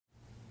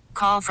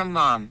call from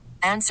mom.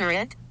 Answer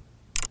it.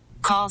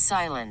 Call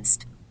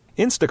silenced.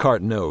 Instacart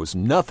knows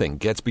nothing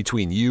gets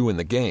between you and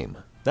the game.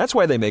 That's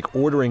why they make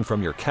ordering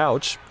from your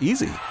couch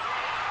easy.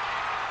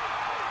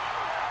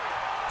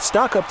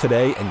 Stock up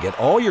today and get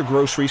all your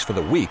groceries for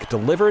the week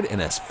delivered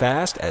in as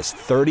fast as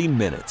 30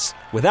 minutes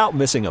without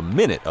missing a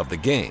minute of the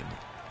game.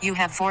 You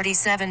have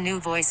 47 new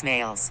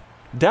voicemails.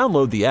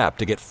 Download the app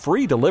to get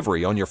free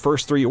delivery on your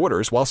first 3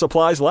 orders while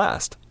supplies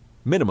last.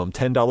 Minimum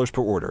 $10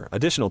 per order.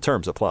 Additional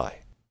terms apply.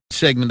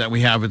 Segment that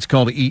we have, it's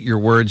called Eat Your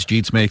Words.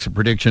 Jeets makes a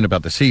prediction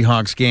about the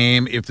Seahawks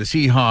game. If the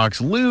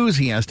Seahawks lose,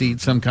 he has to eat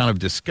some kind of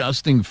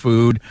disgusting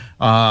food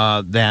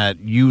that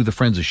you, the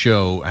friends of the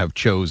show, have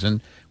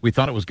chosen. We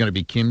thought it was going to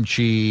be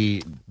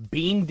kimchi.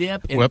 Bean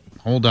dip. Whoop,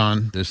 hold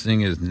on. This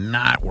thing is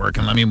not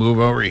working. Let me move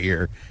over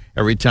here.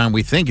 Every time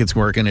we think it's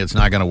working, it's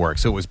not going to work.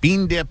 So it was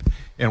bean dip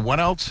and what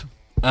else?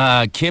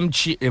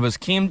 Kimchi. It was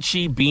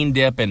kimchi, bean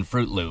dip, and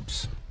Fruit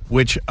Loops.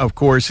 Which, of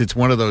course, it's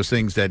one of those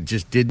things that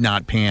just did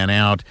not pan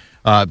out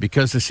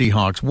because the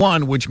Seahawks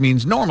won, which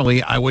means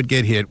normally I would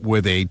get hit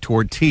with a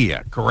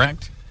tortilla,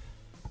 correct?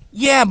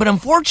 Yeah, but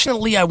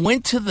unfortunately, I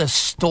went to the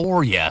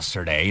store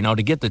yesterday,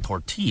 to get the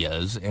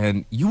tortillas,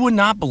 and you would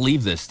not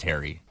believe this,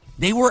 Terry.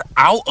 They were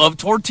out of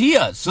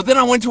tortillas. So then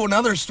I went to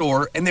another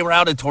store, and they were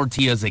out of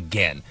tortillas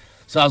again.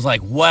 So I was like,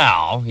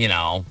 well,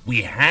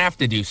 we have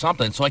to do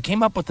something. So I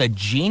came up with a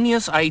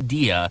genius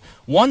idea,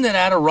 one that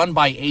had to run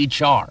by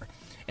HR.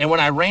 And when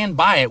I ran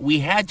by it, we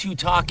had to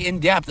talk in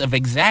depth of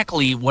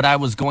exactly what I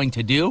was going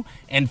to do.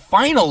 And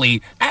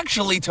finally,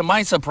 actually, to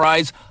my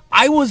surprise,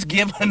 I was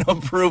given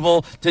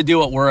approval to do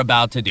what we're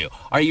about to do.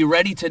 Are you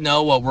ready to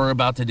know what we're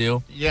about to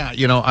do? Yeah,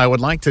 I would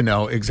like to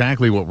know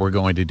exactly what we're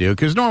going to do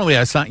because normally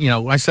I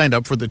signed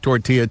up for the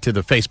tortilla to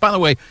the face. By the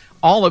way,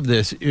 all of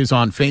this is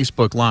on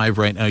Facebook Live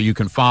right now. You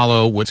can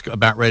follow what's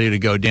about ready to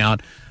go down.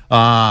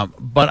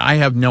 But I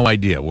have no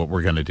idea what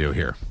we're going to do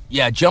here.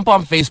 Yeah, jump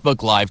on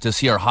Facebook Live to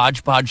see our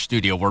hodgepodge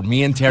studio where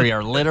me and Terry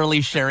are literally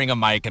sharing a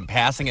mic and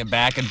passing it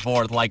back and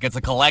forth like it's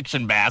a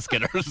collection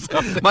basket or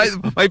something.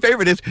 My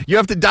favorite is you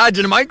have to dodge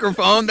a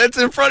microphone that's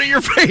in front of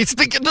your face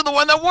to get to the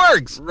one that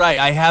works. Right,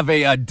 I have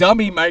a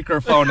dummy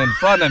microphone in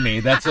front of me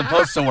that's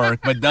supposed to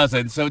work but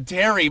doesn't. So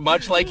Terry,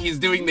 much like he's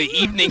doing the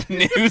evening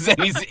news and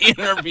he's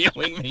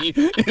interviewing me,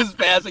 is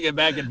passing it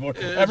back and forth.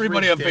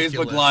 Everybody ridiculous.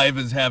 On Facebook Live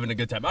is having a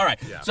good time. All right,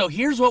 So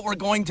here's what we're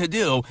going to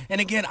do. And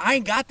again, I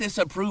got this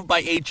approved by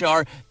HR.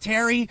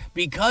 Terry,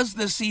 because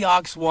the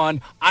Seahawks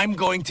won, I'm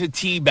going to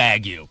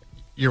teabag you.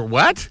 You're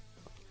what?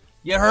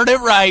 You heard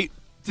it right.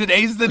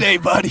 Today's the day,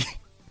 buddy.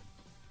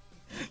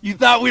 You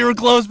thought we were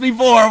close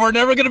before. We're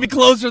never going to be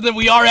closer than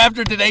we are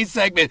after today's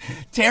segment.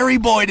 Terry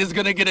Boyd is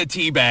going to get a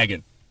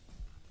teabagging.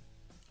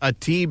 A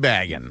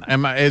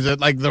teabagging? Is it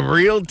like the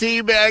real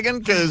teabagging?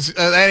 Because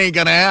that ain't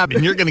going to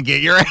happen. You're going to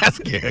get your ass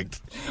kicked.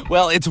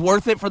 Well, it's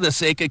worth it for the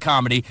sake of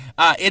comedy.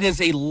 It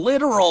is a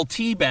literal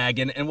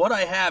teabagging, and what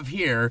I have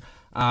here,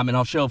 and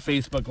I'll show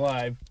Facebook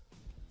Live,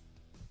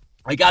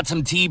 I got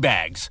some tea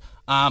bags.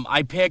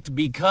 I picked,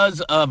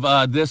 because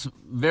of this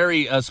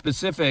very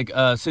specific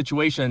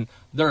situation,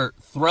 their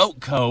throat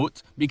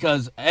coat,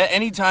 because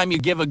anytime you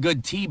give a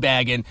good tea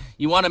bagging,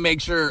 you want to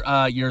make sure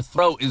your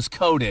throat is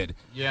coated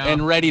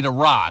and ready to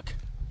rock.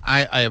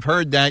 I have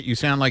heard that. You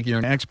sound like you're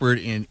an expert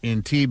in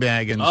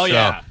teabagging. Oh,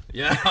 so.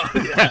 Yeah.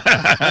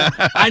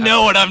 I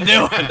know what I'm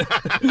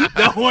doing.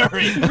 Don't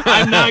worry.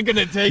 I'm not going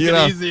to take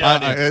it easy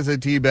on you. As a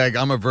teabag,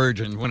 I'm a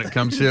virgin when it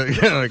comes to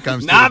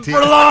Not for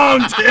long,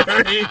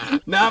 Terry.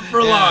 Not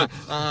for long.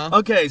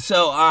 Okay,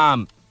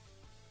 so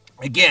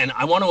again,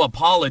 I want to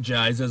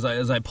apologize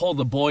as I pull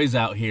the boys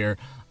out here.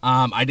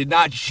 I did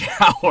not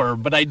shower,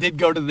 but I did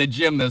go to the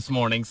gym this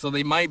morning, so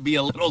they might be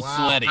a little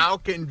sweaty. How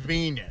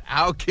convenient.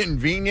 How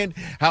convenient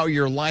how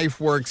your life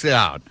works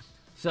out.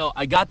 So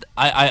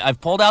I've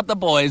pulled out the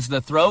boys,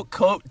 the throat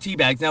coat tea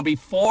bags. Now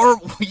before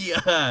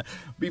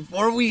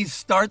we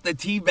start the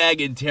tea bag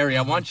in, Terry,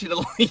 I want you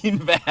to lean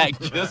back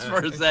just for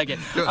a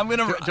second. Do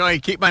I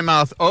keep my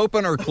mouth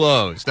open or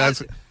closed?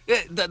 That's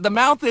the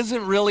mouth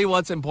isn't really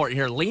what's important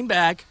here. Lean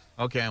back.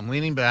 Okay, I'm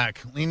leaning back.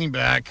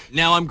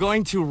 Now I'm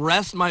going to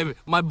rest my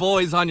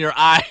boys on your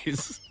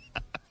eyes.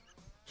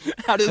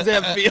 How does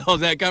that feel?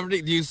 Is that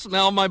comforting? Do you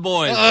smell my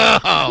boys?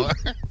 Oh.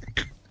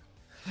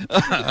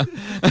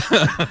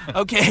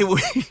 Okay,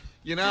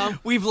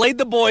 we've laid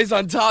the boys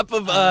on top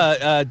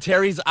of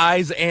Terry's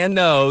eyes and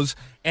nose,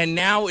 and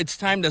now it's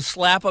time to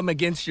slap them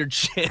against your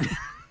chin.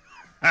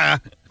 I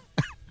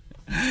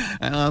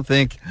don't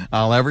think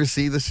I'll ever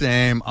see the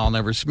same. I'll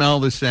never smell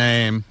the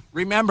same.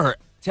 Remember,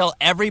 tell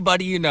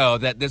everybody you know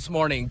that this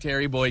morning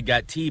Terry Boyd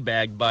got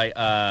teabagged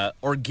by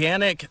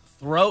organic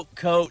throat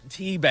coat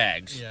tea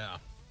bags.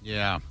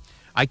 Yeah.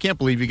 I can't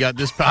believe you got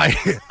this by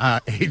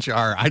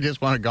HR. I just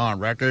want to go on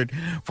record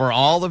for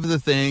all of the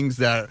things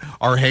that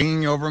are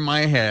hanging over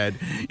my head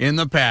in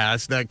the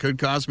past that could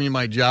cost me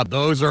my job.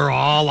 Those are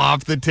all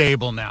off the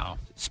table now.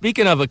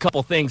 Speaking of a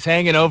couple things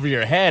hanging over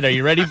your head, are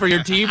you ready for your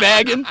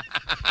teabagging?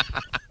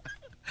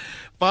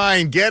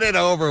 Fine, get it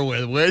over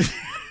with, would you?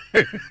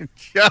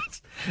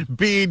 Just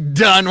be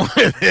done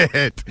with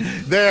it.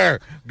 There,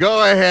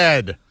 go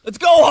ahead. Let's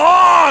go,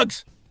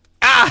 Hogs!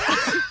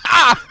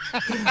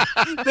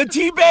 The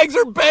tea bags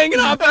are banging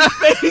off their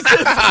faces.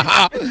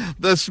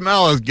 The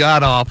smell is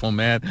god-awful,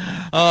 man.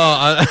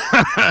 All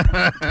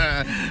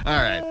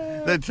right.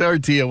 The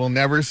tortilla will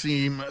never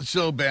seem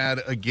so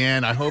bad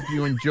again. I hope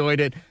you enjoyed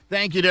it.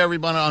 Thank you to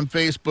everyone on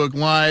Facebook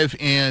Live.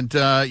 And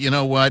you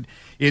know what?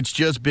 It's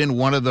just been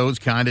one of those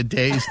kind of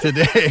days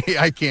today.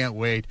 I can't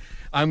wait.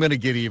 I'm going to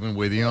get even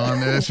with you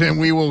on this, and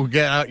we will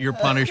get out your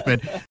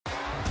punishment.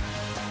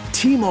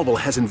 T-Mobile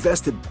has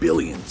invested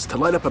billions to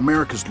light up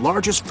America's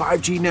largest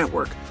 5G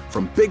network,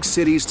 from big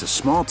cities to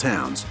small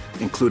towns,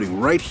 including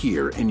right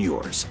here in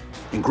yours.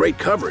 And great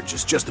coverage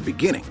is just the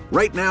beginning.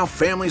 Right now,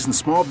 families and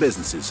small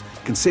businesses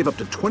can save up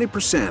to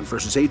 20%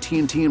 versus AT&T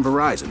and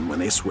Verizon when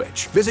they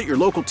switch. Visit your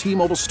local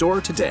T-Mobile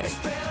store today.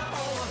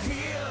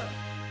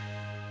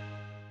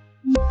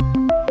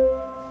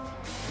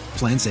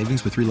 Plan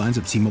savings with 3 lines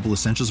of T-Mobile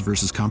Essentials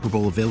versus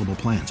comparable available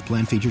plans.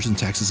 Plan features and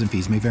taxes and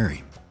fees may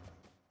vary.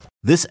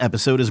 This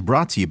episode is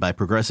brought to you by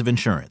Progressive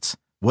Insurance.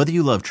 Whether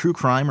you love true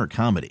crime or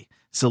comedy,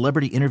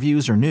 celebrity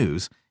interviews or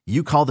news,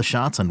 you call the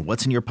shots on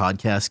what's in your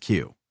podcast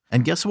queue.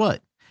 And guess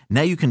what?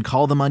 Now you can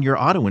call them on your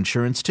auto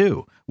insurance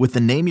too with the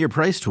Name Your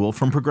Price tool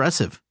from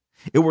Progressive.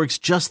 It works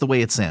just the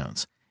way it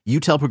sounds. You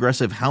tell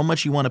Progressive how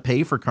much you want to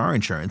pay for car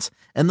insurance,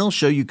 and they'll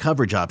show you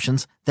coverage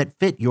options that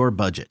fit your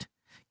budget.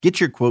 Get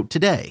your quote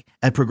today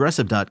at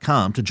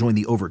Progressive.com to join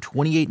the over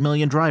 28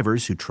 million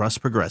drivers who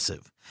trust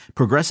Progressive.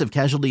 Progressive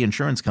Casualty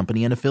Insurance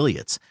Company and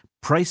Affiliates.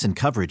 Price and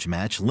coverage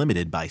match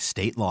limited by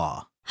state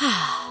law.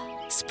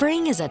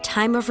 Spring is a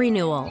time of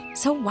renewal,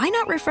 so why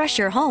not refresh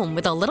your home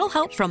with a little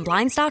help from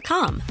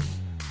Blinds.com?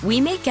 We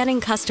make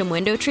getting custom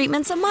window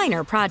treatments a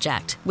minor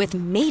project with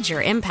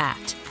major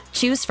impact.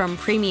 Choose from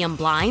premium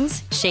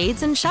blinds,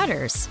 shades, and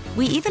shutters.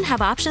 We even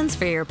have options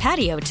for your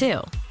patio, too.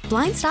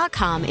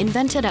 Blinds.com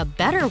invented a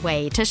better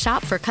way to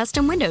shop for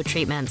custom window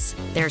treatments.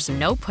 There's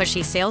no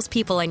pushy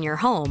salespeople in your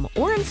home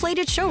or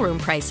inflated showroom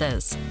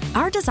prices.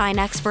 Our design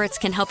experts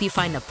can help you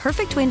find the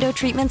perfect window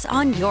treatments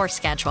on your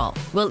schedule.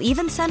 We'll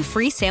even send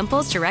free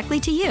samples directly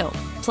to you.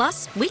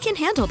 Plus, we can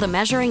handle the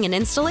measuring and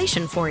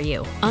installation for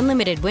you.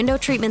 Unlimited window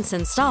treatments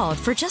installed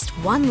for just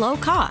one low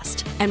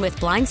cost. And with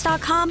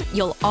Blinds.com,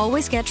 you'll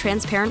always get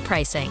transparent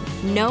pricing.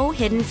 No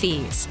hidden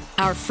fees.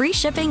 Our free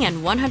shipping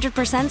and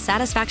 100%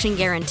 satisfaction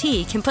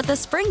guarantee can put the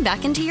spring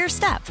back into your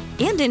step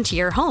and into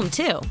your home,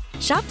 too.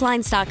 Shop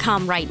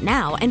Blinds.com right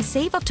now and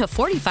save up to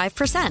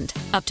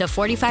 45%. Up to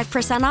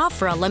 45% off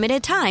for a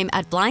limited time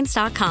at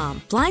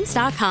Blinds.com.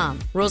 Blinds.com.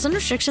 Rules and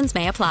restrictions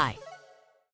may apply.